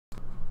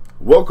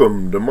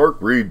Welcome to Mark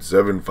Reed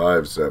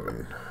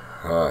 757.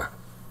 I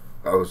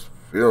was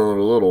feeling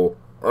a little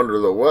under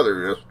the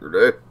weather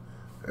yesterday,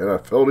 and I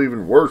felt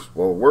even worse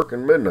while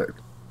working midnight.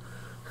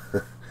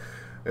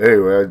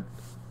 Anyway,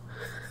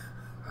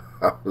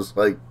 I was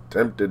like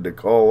tempted to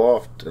call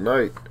off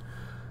tonight,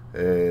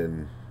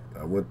 and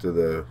I went to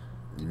the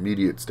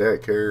immediate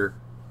stat care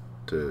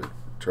to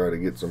try to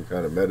get some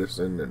kind of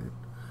medicine, and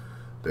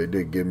they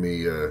did give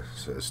me a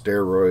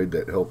steroid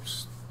that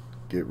helps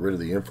get rid of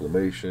the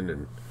inflammation,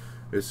 and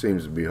it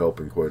seems to be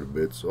helping quite a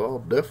bit. So I'll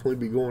definitely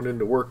be going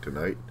into work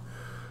tonight.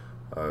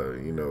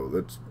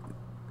 That's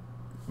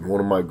one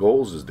of my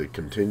goals, is to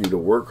continue to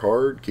work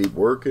hard, keep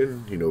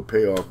working,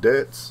 pay off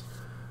debts,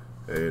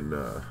 and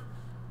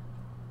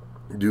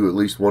do at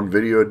least one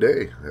video a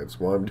day. That's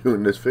why I'm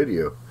doing this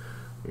video.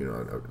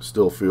 I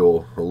still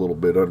feel a little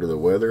bit under the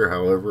weather.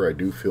 However, I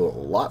do feel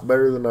a lot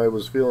better than I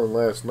was feeling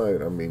last night.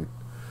 I mean,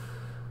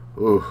 it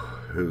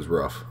was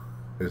rough.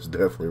 It's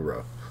definitely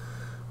rough.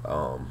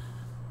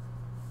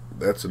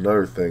 That's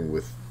another thing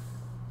with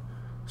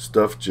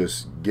stuff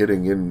just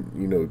getting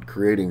in,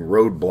 creating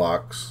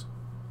roadblocks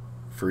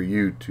for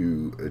you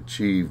to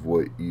achieve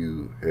what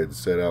you had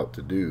set out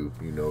to do,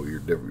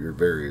 your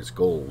various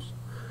goals.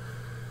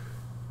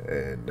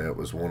 And that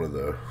was one of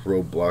the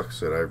roadblocks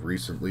that I've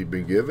recently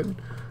been given.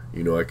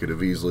 I could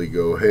have easily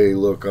go, hey,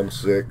 look, I'm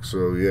sick,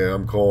 so yeah,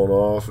 I'm calling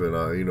off, and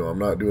I'm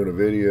not doing a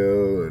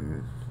video,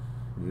 and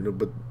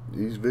but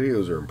these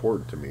videos are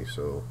important to me,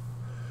 so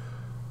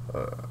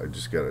I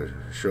just gotta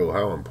show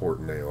how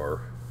important they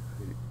are.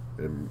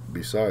 And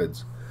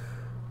besides,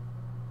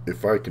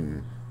 if I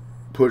can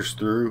push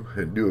through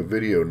and do a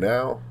video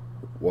now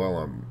while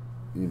I'm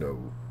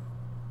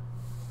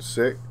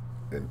sick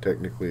and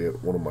technically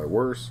at one of my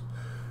worst,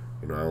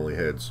 I only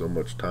had so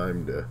much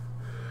time to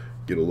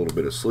get a little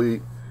bit of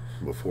sleep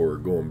before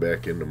going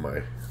back into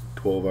my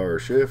 12-hour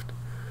shift.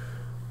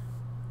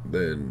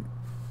 Then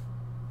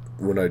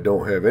when I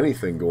don't have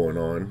anything going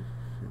on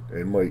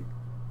and might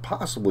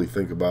possibly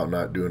think about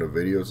not doing a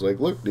video, it's like,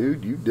 look,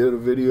 dude, you did a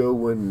video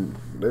when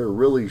there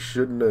really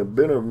shouldn't have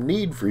been a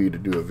need for you to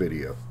do a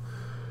video.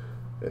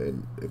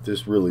 And if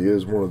this really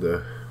is one of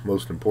the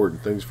most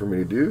important things for me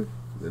to do,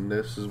 then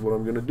this is what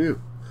I'm going to do.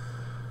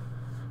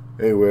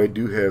 Anyway, I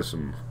do have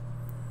some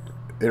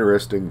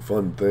interesting,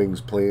 fun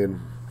things planned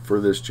for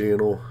this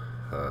channel.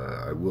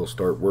 I will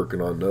start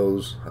working on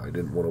those. I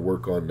didn't want to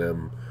work on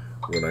them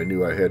when I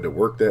knew I had to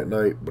work that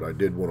night, but I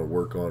did want to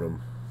work on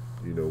them,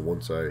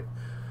 once I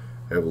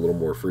have a little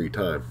more free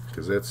time,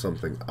 because that's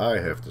something I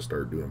have to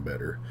start doing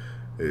better,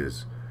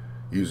 is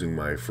using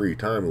my free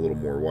time a little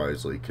more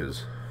wisely,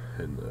 because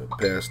in the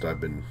past I've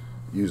been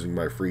using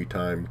my free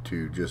time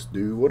to just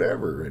do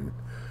whatever and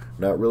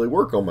not really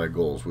work on my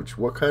goals, which,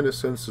 what kind of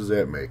sense does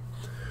that make?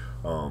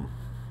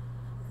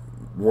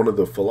 One of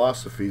the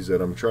philosophies that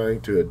I'm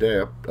trying to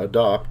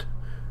adopt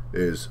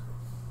is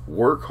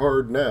work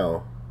hard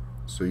now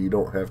so you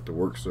don't have to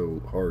work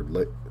so hard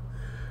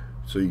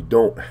so you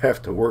don't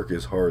have to work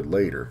as hard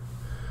later.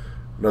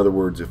 In other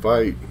words, if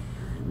I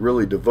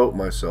really devote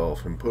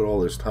myself and put all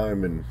this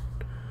time and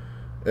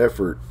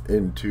effort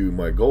into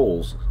my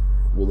goals,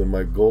 well, then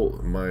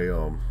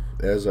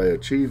as I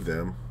achieve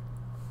them,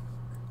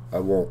 I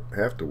won't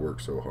have to work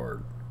so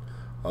hard.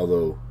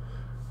 Although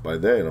by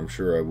then I'm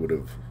sure I would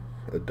have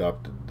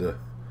adopted the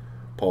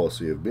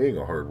policy of being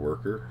a hard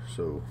worker,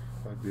 so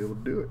I'd be able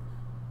to do it.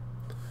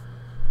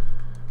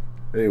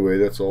 Anyway,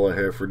 that's all I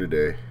have for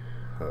today.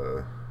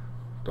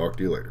 Talk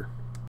to you later.